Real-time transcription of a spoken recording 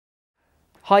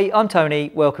Hi, I'm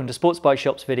Tony. Welcome to Sports Bike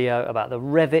Shop's video about the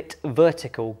Rev'it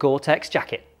Vertical Gore-Tex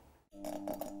jacket.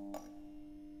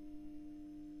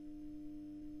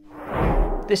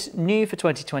 This new for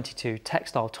 2022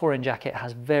 textile touring jacket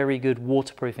has very good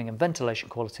waterproofing and ventilation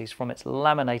qualities from its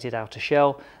laminated outer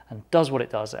shell and does what it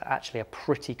does at actually a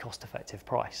pretty cost-effective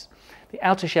price. The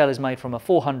outer shell is made from a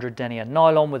 400 denier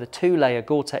nylon with a 2-layer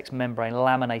Gore-Tex membrane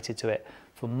laminated to it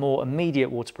for more immediate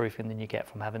waterproofing than you get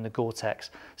from having the Gore-Tex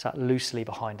sat loosely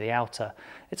behind the outer.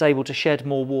 It's able to shed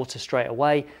more water straight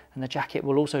away, and the jacket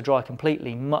will also dry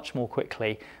completely much more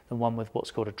quickly than one with what's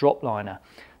called a drop liner.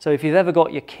 So if you've ever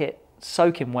got your kit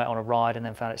soaking wet on a ride and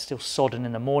then found it still sodden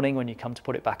in the morning when you come to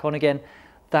put it back on again,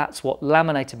 that's what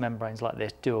laminated membranes like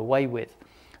this do away with.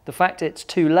 The fact it's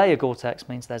 2-layer Gore-Tex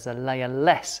means there's a layer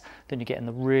less than you get in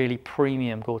the really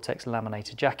premium Gore-Tex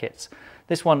laminated jackets.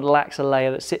 This one lacks a layer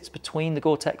that sits between the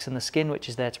Gore-Tex and the skin, which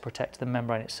is there to protect the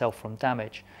membrane itself from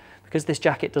damage. Because this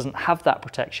jacket doesn't have that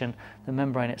protection, the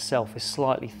membrane itself is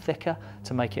slightly thicker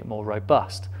to make it more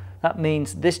robust. That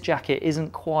means this jacket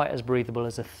isn't quite as breathable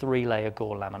as a 3-layer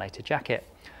Gore laminated jacket.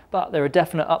 But there are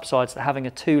definite upsides to having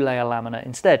a 2-layer laminate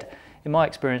instead. In my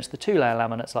experience, the 2-layer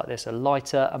laminates like this are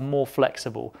lighter and more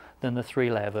flexible than the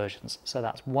 3-layer versions, so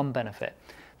that's one benefit.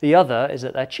 The other is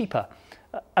that they're cheaper.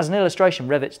 As an illustration,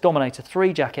 Rev'it's Dominator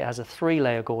 3 jacket has a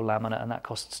 3-layer Gore laminate and that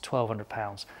costs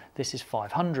 £1,200. This is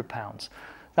 £500.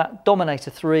 That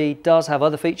Dominator 3 does have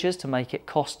other features to make it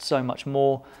cost so much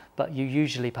more, but you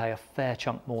usually pay a fair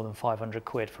chunk more than 500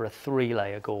 quid for a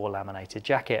 3-layer Gore laminated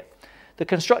jacket. The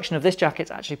construction of this jacket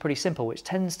is actually pretty simple, which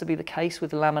tends to be the case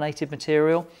with laminated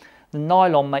material. The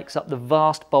nylon makes up the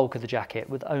vast bulk of the jacket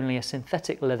with only a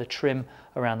synthetic leather trim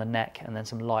around the neck and then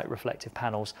some light reflective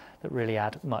panels that really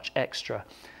add much extra.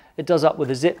 It does up with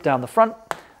a zip down the front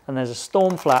and there's a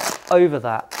storm flap over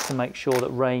that to make sure that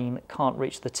rain can't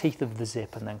reach the teeth of the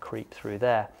zip and then creep through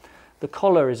there. The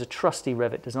collar is a trusty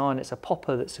Rev'it design. It's a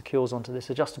popper that secures onto this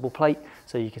adjustable plate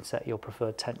so you can set your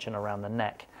preferred tension around the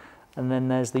neck. And then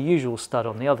there's the usual stud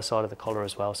on the other side of the collar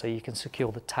as well, so you can secure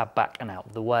the tab back and out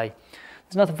of the way.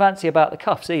 There's nothing fancy about the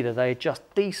cuffs either. They're just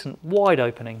decent wide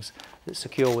openings that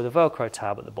secure with a Velcro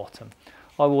tab at the bottom.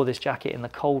 I wore this jacket in the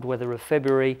cold weather of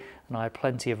February and I had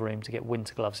plenty of room to get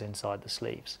winter gloves inside the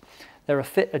sleeves. There are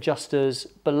fit adjusters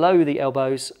below the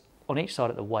elbows on each side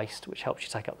at the waist, which helps you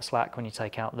take up the slack when you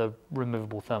take out the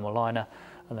removable thermal liner.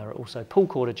 And there are also pull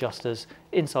cord adjusters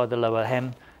inside the lower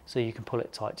hem so you can pull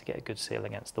it tight to get a good seal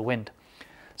against the wind.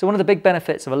 So one of the big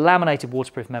benefits of a laminated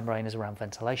waterproof membrane is around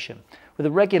ventilation. With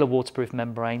a regular waterproof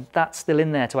membrane, that's still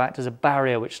in there to act as a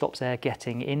barrier which stops air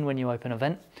getting in when you open a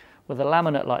vent. With a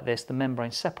laminate like this, the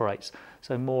membrane separates,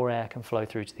 so more air can flow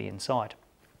through to the inside.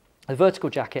 The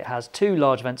vertical jacket has 2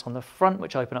 large vents on the front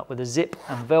which open up with a zip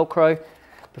and Velcro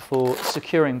before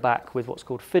securing back with what's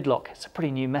called fidlock. It's a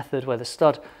pretty new method where the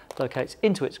stud locates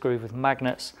into its groove with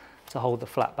magnets to hold the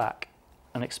flap back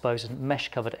and expose a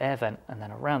mesh-covered air vent, and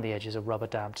then around the edges a rubber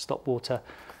dam to stop water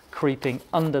creeping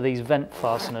under these vent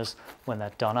fasteners when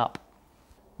they're done up.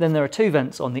 Then there are 2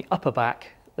 vents on the upper back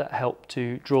that help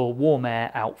to draw warm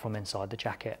air out from inside the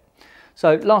jacket.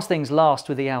 So last things last,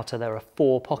 with the outer there are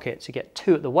 4 pockets. You get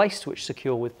 2 at the waist which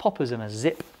secure with poppers and a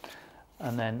zip,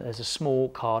 and then there's a small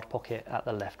card pocket at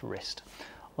the left wrist.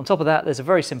 On top of that there's a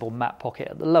very simple mat pocket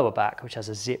at the lower back which has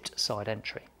a zipped side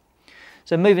entry.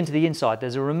 So moving to the inside,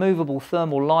 there's a removable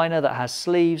thermal liner that has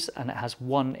sleeves and it has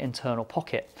 1 internal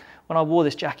pocket. When I wore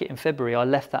this jacket in February, I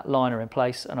left that liner in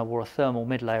place and I wore a thermal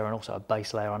mid layer and also a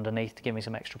base layer underneath to give me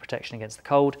some extra protection against the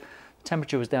cold. The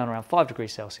temperature was down around 5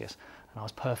 degrees Celsius and I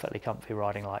was perfectly comfy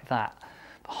riding like that.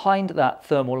 Behind that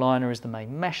thermal liner is the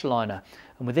main mesh liner,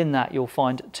 and within that you'll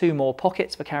find 2 more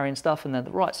pockets for carrying stuff and they're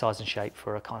the right size and shape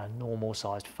for a kind of normal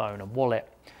sized phone and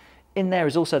wallet. In there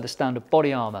is also the standard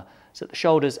body armour. So at the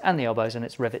shoulders and the elbows, and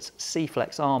it's Rev'it's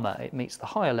C-Flex armour. It meets the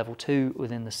higher level 2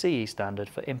 within the CE standard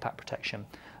for impact protection.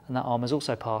 And that armour's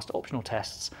also passed optional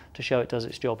tests to show it does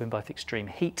its job in both extreme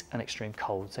heat and extreme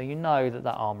cold. So you know that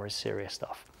that armour is serious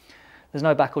stuff. There's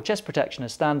no back or chest protection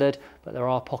as standard, but there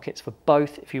are pockets for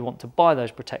both if you want to buy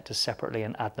those protectors separately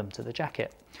and add them to the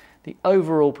jacket. The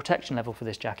overall protection level for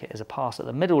this jacket is a pass at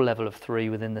the middle level of 3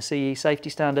 within the CE safety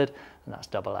standard, and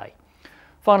that's AA.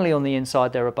 Finally, on the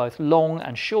inside there are both long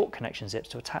and short connection zips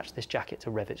to attach this jacket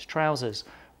to Rev'it's trousers.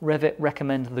 Rev'it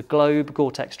recommend the Globe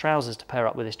Gore-Tex trousers to pair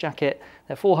up with this jacket.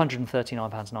 They're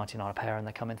 £439.99 a pair and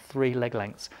they come in 3 leg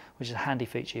lengths, which is a handy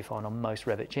feature you find on most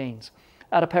Rev'it jeans.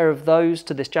 Add a pair of those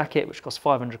to this jacket, which costs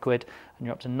 500 quid, and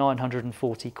you're up to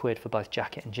 940 quid for both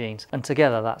jacket and jeans. And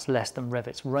together that's less than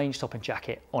Rev'it's range topping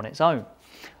jacket on its own.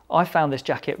 I found this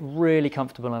jacket really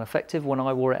comfortable and effective when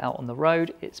I wore it out on the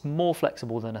road. It's more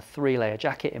flexible than a 3-layer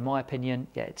jacket in my opinion,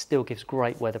 yet it still gives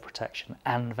great weather protection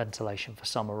and ventilation for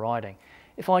summer riding.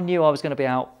 If I knew I was going to be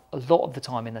out a lot of the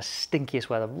time in the stinkiest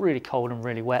weather, really cold and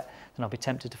really wet, then I'd be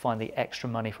tempted to find the extra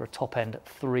money for a top-end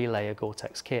 3-layer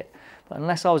Gore-Tex kit. But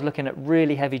unless I was looking at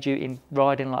really heavy-duty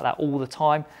riding like that all the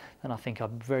time, then I think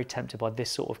I'm very tempted by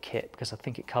this sort of kit because I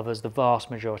think it covers the vast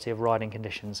majority of riding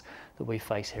conditions that we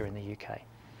face here in the UK.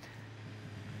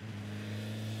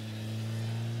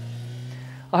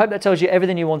 I hope that tells you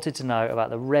everything you wanted to know about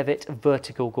the Rev'it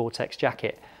Vertical Gore-Tex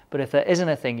jacket, but if there isn't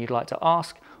a thing you'd like to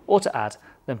ask or to add,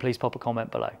 then please pop a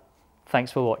comment below.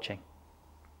 Thanks for watching.